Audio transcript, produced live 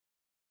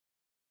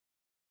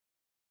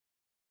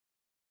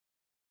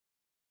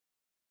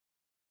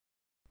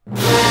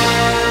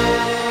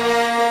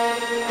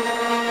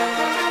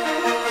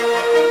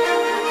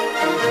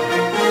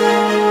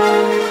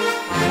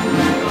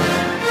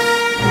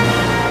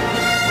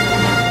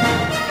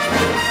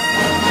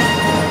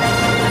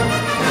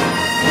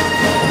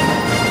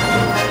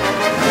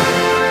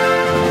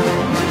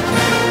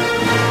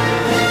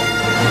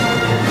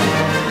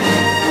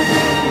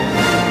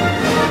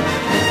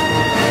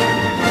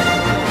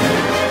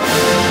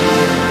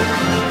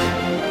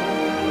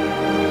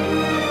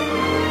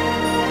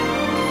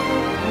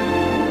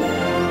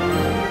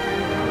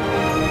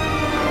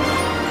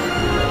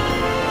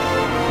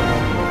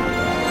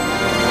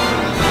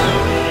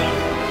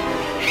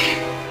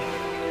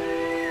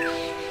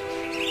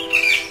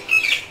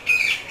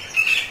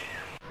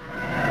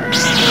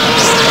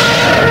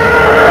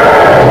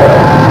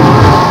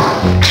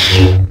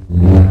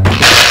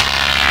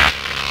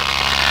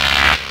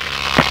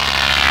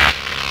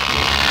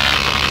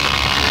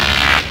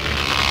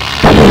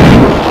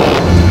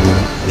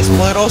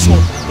poderoso,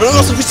 pero no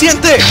lo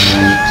suficiente.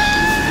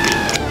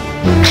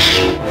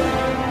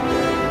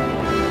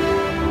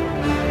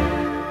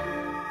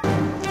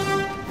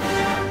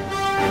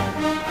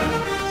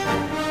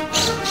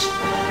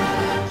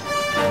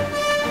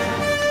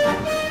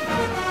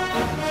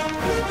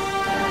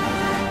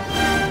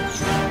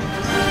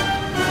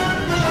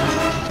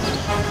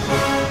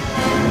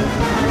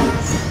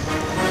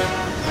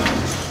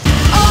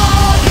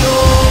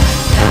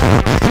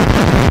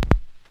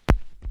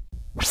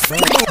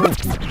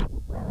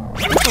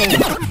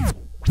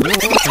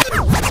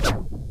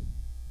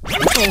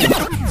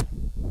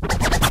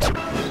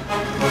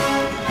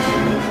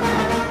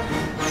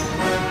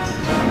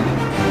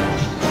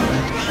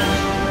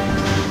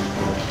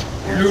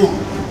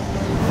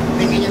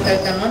 Pequeño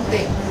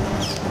tartamuerte.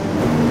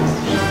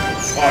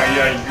 I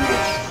am your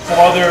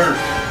father.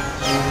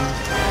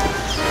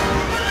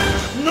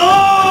 ¡No!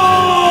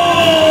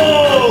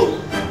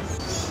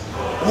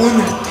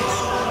 Únete,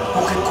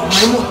 porque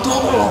comemos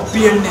todos los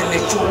viernes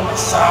lechón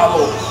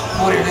asado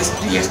por el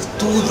estudio.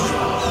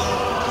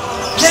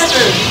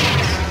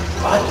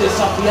 Has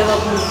desafiado a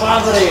tu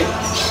padre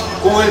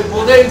con el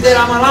poder de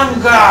la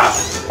malanga.